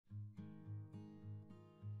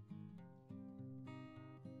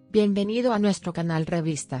Bienvenido a nuestro canal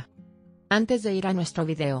Revista. Antes de ir a nuestro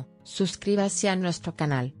video, suscríbase a nuestro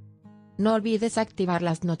canal. No olvides activar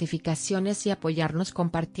las notificaciones y apoyarnos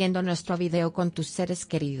compartiendo nuestro video con tus seres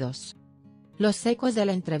queridos. Los ecos de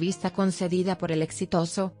la entrevista concedida por el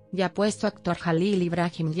exitoso y apuesto actor Halil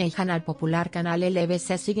İbrahim Ceyhan al popular canal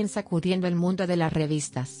LBC siguen sacudiendo el mundo de las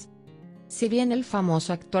revistas. Si bien el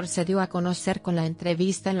famoso actor se dio a conocer con la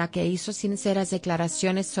entrevista en la que hizo sinceras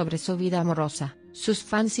declaraciones sobre su vida amorosa, sus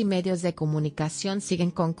fans y medios de comunicación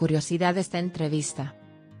siguen con curiosidad esta entrevista.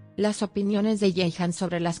 Las opiniones de Ceyhan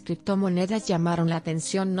sobre las criptomonedas llamaron la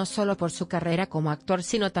atención no solo por su carrera como actor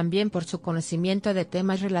sino también por su conocimiento de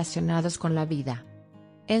temas relacionados con la vida.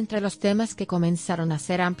 Entre los temas que comenzaron a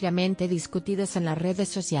ser ampliamente discutidos en las redes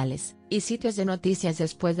sociales y sitios de noticias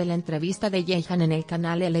después de la entrevista de Ceyhan en el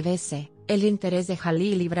canal LBC, el interés de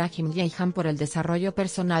Halil İbrahim Ceyhan por el desarrollo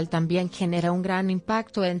personal también genera un gran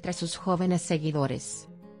impacto entre sus jóvenes seguidores.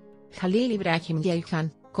 Halil İbrahim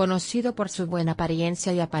Ceyhan, conocido por su buena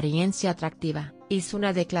apariencia y apariencia atractiva, hizo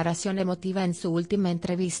una declaración emotiva en su última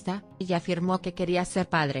entrevista, y afirmó que quería ser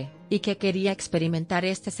padre, y que quería experimentar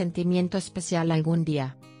este sentimiento especial algún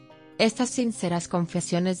día. Estas sinceras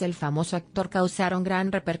confesiones del famoso actor causaron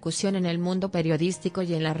gran repercusión en el mundo periodístico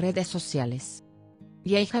y en las redes sociales.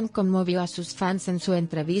 Ceyhan conmovió a sus fans en su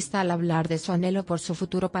entrevista al hablar de su anhelo por su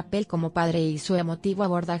futuro papel como padre y su emotivo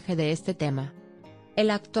abordaje de este tema. El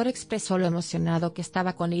actor expresó lo emocionado que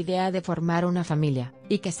estaba con la idea de formar una familia,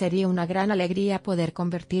 y que sería una gran alegría poder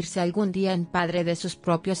convertirse algún día en padre de sus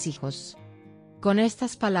propios hijos. Con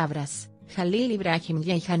estas palabras, Halil İbrahim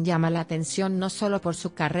Ceyhan llama la atención no solo por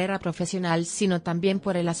su carrera profesional sino también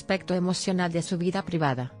por el aspecto emocional de su vida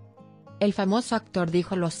privada. El famoso actor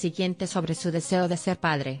dijo lo siguiente sobre su deseo de ser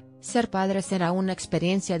padre: ser padre será una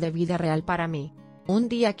experiencia de vida real para mí. Un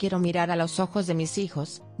día quiero mirar a los ojos de mis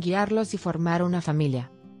hijos, guiarlos y formar una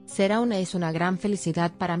familia. Es una gran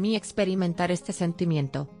felicidad para mí experimentar este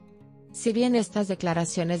sentimiento. Si bien estas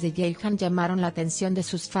declaraciones de Ceyhan llamaron la atención de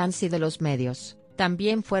sus fans y de los medios,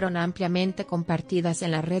 también fueron ampliamente compartidas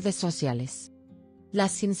en las redes sociales.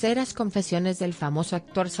 Las sinceras confesiones del famoso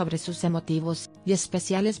actor sobre sus emotivos y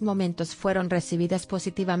especiales momentos fueron recibidas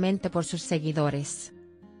positivamente por sus seguidores.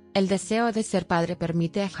 El deseo de ser padre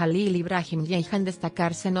permite a Halil İbrahim Ceyhan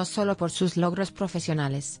destacarse no solo por sus logros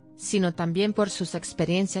profesionales, sino también por sus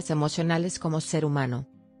experiencias emocionales como ser humano.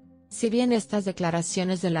 Si bien estas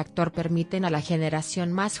declaraciones del actor permiten a la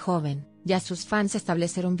generación más joven y a sus fans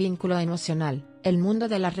establecer un vínculo emocional, el mundo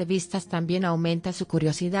de las revistas también aumenta su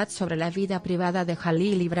curiosidad sobre la vida privada de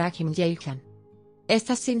Halil İbrahim Ceyhan.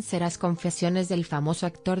 Estas sinceras confesiones del famoso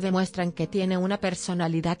actor demuestran que tiene una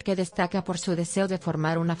personalidad que destaca por su deseo de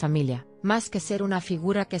formar una familia, más que ser una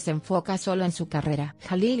figura que se enfoca solo en su carrera.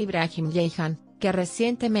 Halil İbrahim Ceyhan, que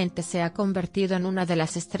recientemente se ha convertido en una de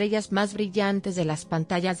las estrellas más brillantes de las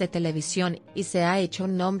pantallas de televisión y se ha hecho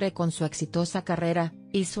un nombre con su exitosa carrera,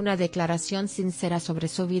 hizo una declaración sincera sobre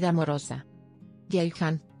su vida amorosa.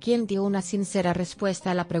 Ceyhan, quien dio una sincera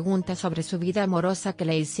respuesta a la pregunta sobre su vida amorosa que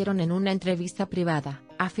le hicieron en una entrevista privada,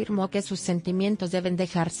 afirmó que sus sentimientos deben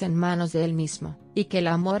dejarse en manos de él mismo, y que el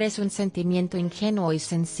amor es un sentimiento ingenuo y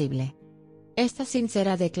sensible. Esta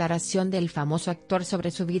sincera declaración del famoso actor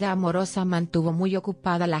sobre su vida amorosa mantuvo muy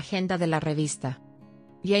ocupada la agenda de la revista.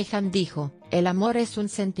 Ceyhan dijo: el amor es un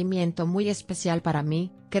sentimiento muy especial para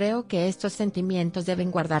mí, creo que estos sentimientos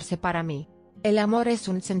deben guardarse para mí. El amor es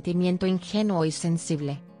un sentimiento ingenuo y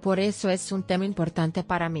sensible, por eso es un tema importante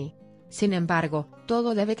para mí. Sin embargo,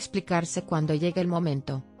 todo debe explicarse cuando llegue el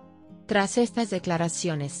momento. Tras estas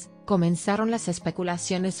declaraciones, comenzaron las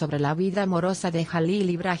especulaciones sobre la vida amorosa de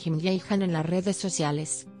Halil İbrahim Ceyhan en las redes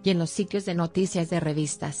sociales y en los sitios de noticias de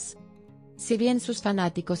revistas. Si bien sus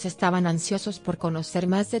fanáticos estaban ansiosos por conocer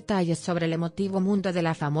más detalles sobre el emotivo mundo de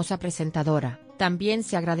la famosa presentadora, también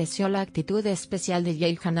se agradeció la actitud especial de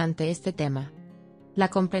Ceyhan ante este tema. La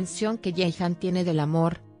comprensión que Ceyhan tiene del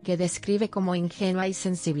amor, que describe como ingenua y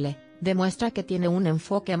sensible, demuestra que tiene un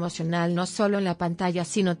enfoque emocional no solo en la pantalla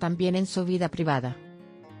sino también en su vida privada.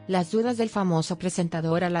 Las dudas del famoso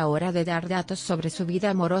presentador a la hora de dar datos sobre su vida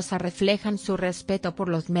amorosa reflejan su respeto por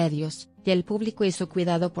los medios y el público y su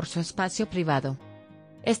cuidado por su espacio privado.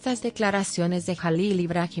 Estas declaraciones de Halil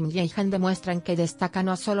İbrahim Ceyhan demuestran que destaca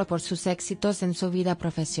no solo por sus éxitos en su vida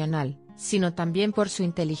profesional, sino también por su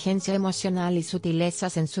inteligencia emocional y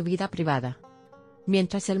sutilezas en su vida privada.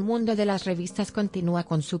 Mientras el mundo de las revistas continúa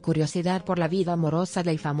con su curiosidad por la vida amorosa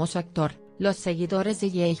del famoso actor, los seguidores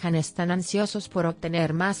de Ceyhan están ansiosos por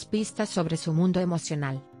obtener más pistas sobre su mundo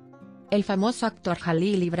emocional. El famoso actor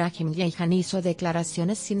Halil İbrahim Ceyhan hizo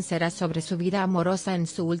declaraciones sinceras sobre su vida amorosa en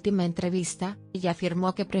su última entrevista, y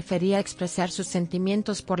afirmó que prefería expresar sus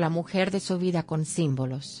sentimientos por la mujer de su vida con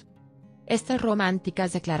símbolos. Estas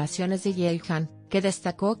románticas declaraciones de Ceyhan, que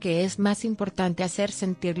destacó que es más importante hacer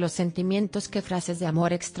sentir los sentimientos que frases de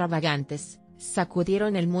amor extravagantes,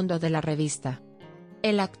 sacudieron el mundo de la revista.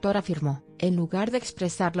 El actor afirmó: en lugar de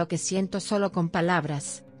expresar lo que siento solo con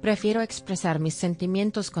palabras, prefiero expresar mis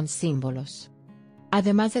sentimientos con símbolos.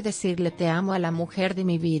 Además de decirle te amo a la mujer de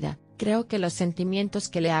mi vida, creo que los sentimientos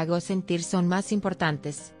que le hago sentir son más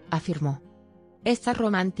importantes, afirmó. Estas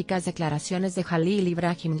románticas declaraciones de Halil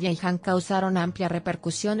İbrahim Ceyhan causaron amplia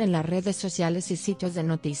repercusión en las redes sociales y sitios de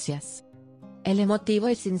noticias. El emotivo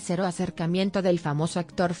y sincero acercamiento del famoso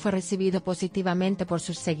actor fue recibido positivamente por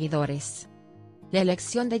sus seguidores. La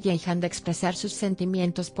elección de Ceyhan de expresar sus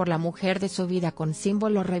sentimientos por la mujer de su vida con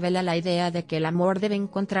símbolos revela la idea de que el amor debe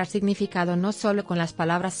encontrar significado no solo con las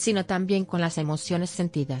palabras sino también con las emociones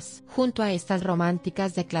sentidas. Junto a estas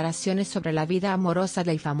románticas declaraciones sobre la vida amorosa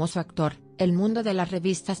del famoso actor, el mundo de las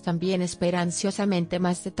revistas también espera ansiosamente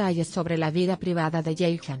más detalles sobre la vida privada de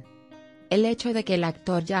Ceyhan. El hecho de que el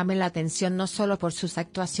actor llame la atención no solo por sus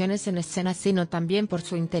actuaciones en escena sino también por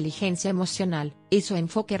su inteligencia emocional y su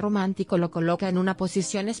enfoque romántico lo coloca en una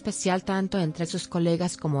posición especial tanto entre sus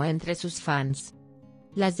colegas como entre sus fans.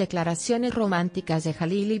 Las declaraciones románticas de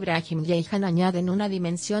Halil İbrahim Ceyhan añaden una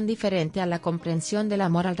dimensión diferente a la comprensión del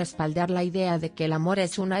amor al respaldar la idea de que el amor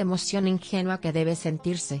es una emoción ingenua que debe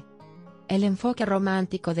sentirse. El enfoque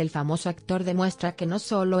romántico del famoso actor demuestra que no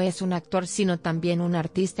solo es un actor sino también un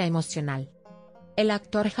artista emocional. El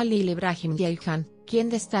actor Halil İbrahim Ceyhan, quien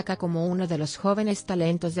destaca como uno de los jóvenes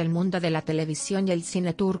talentos del mundo de la televisión y el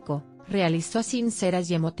cine turco, realizó sinceras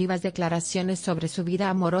y emotivas declaraciones sobre su vida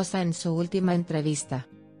amorosa en su última entrevista.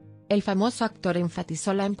 El famoso actor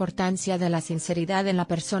enfatizó la importancia de la sinceridad en la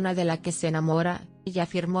persona de la que se enamora, y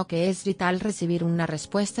afirmó que es vital recibir una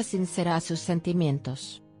respuesta sincera a sus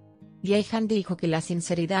sentimientos. Ceyhan dijo que la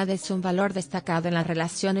sinceridad es un valor destacado en las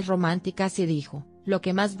relaciones románticas y dijo: lo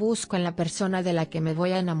que más busco en la persona de la que me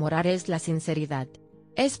voy a enamorar es la sinceridad.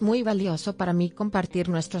 Es muy valioso para mí compartir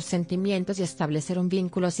nuestros sentimientos y establecer un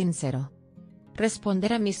vínculo sincero.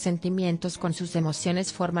 Responder a mis sentimientos con sus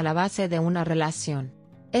emociones forma la base de una relación.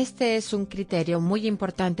 Este es un criterio muy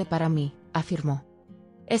importante para mí, afirmó.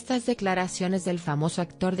 Estas declaraciones del famoso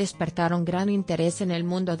actor despertaron gran interés en el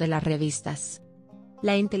mundo de las revistas.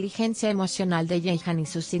 La inteligencia emocional de Ceyhan y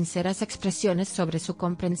sus sinceras expresiones sobre su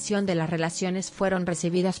comprensión de las relaciones fueron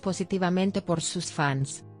recibidas positivamente por sus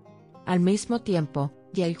fans. Al mismo tiempo,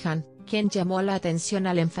 Ceyhan, quien llamó la atención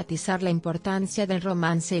al enfatizar la importancia del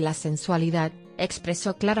romance y la sensualidad,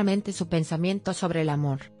 expresó claramente su pensamiento sobre el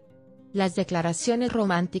amor. Las declaraciones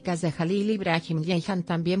románticas de Halil İbrahim Ceyhan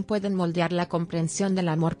también pueden moldear la comprensión del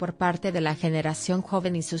amor por parte de la generación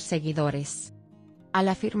joven y sus seguidores. Al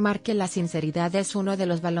afirmar que la sinceridad es uno de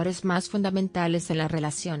los valores más fundamentales en las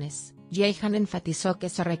relaciones, Ceyhan enfatizó que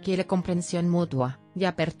se requiere comprensión mutua y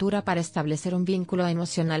apertura para establecer un vínculo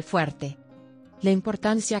emocional fuerte. La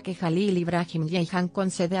importancia que Halil İbrahim Ceyhan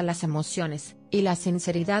concede a las emociones y la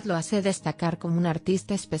sinceridad lo hace destacar como un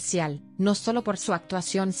artista especial, no solo por su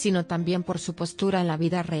actuación sino también por su postura en la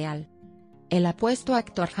vida real. El apuesto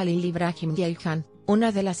actor Halil İbrahim Ceyhan,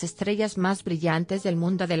 una de las estrellas más brillantes del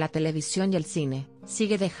mundo de la televisión y el cine,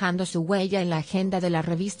 sigue dejando su huella en la agenda de las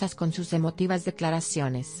revistas con sus emotivas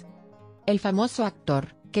declaraciones. El famoso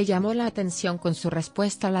actor, que llamó la atención con su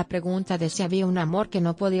respuesta a la pregunta de si había un amor que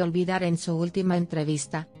no podía olvidar en su última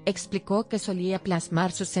entrevista, explicó que solía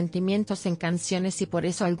plasmar sus sentimientos en canciones y por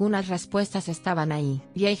eso algunas respuestas estaban ahí.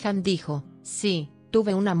 Ceyhan dijo: sí,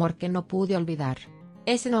 tuve un amor que no pude olvidar.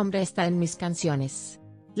 Ese nombre está en mis canciones.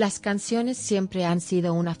 Las canciones siempre han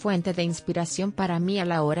sido una fuente de inspiración para mí a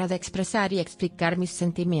la hora de expresar y explicar mis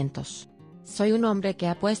sentimientos. Soy un hombre que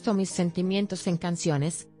ha puesto mis sentimientos en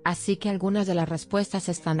canciones, así que algunas de las respuestas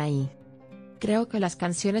están ahí. Creo que las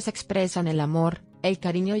canciones expresan el amor, el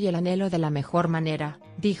cariño y el anhelo de la mejor manera,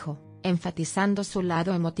 dijo, enfatizando su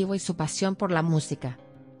lado emotivo y su pasión por la música.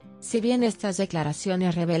 Si bien estas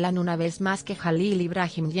declaraciones revelan una vez más que Halil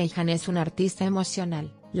İbrahim Ceyhan es un artista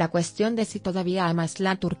emocional, la cuestión de si todavía ama a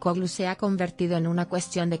Aslan Turkoglu se ha convertido en una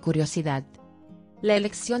cuestión de curiosidad. La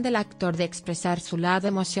elección del actor de expresar su lado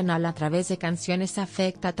emocional a través de canciones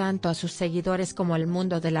afecta tanto a sus seguidores como al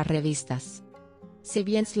mundo de las revistas. Si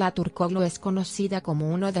bien Aslan Turkoglu es conocida como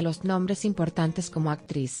uno de los nombres importantes como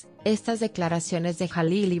actriz, estas declaraciones de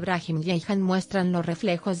Halil İbrahim Ceyhan muestran los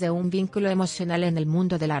reflejos de un vínculo emocional en el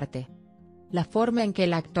mundo del arte. La forma en que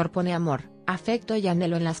el actor pone amor, afecto y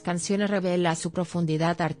anhelo en las canciones revela su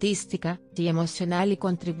profundidad artística y emocional y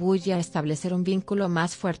contribuye a establecer un vínculo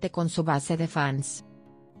más fuerte con su base de fans.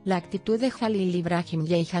 La actitud de Halil İbrahim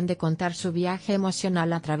Ceyhan de contar su viaje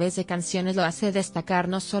emocional a través de canciones lo hace destacar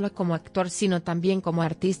no solo como actor sino también como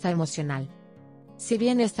artista emocional. Si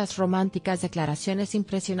bien estas románticas declaraciones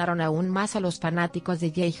impresionaron aún más a los fanáticos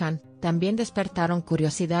de Ceyhan, también despertaron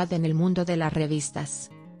curiosidad en el mundo de las revistas.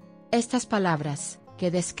 Estas palabras, que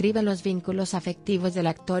describen los vínculos afectivos del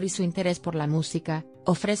actor y su interés por la música,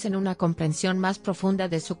 ofrecen una comprensión más profunda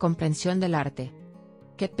de su comprensión del arte.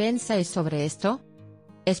 ¿Qué pensáis sobre esto?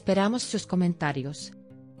 Esperamos sus comentarios.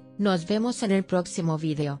 Nos vemos en el próximo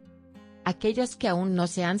video. Aquellos que aún no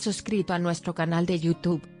se han suscrito a nuestro canal de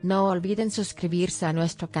YouTube, no olviden suscribirse a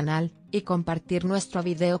nuestro canal, y compartir nuestro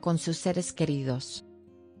video con sus seres queridos.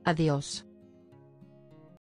 Adiós.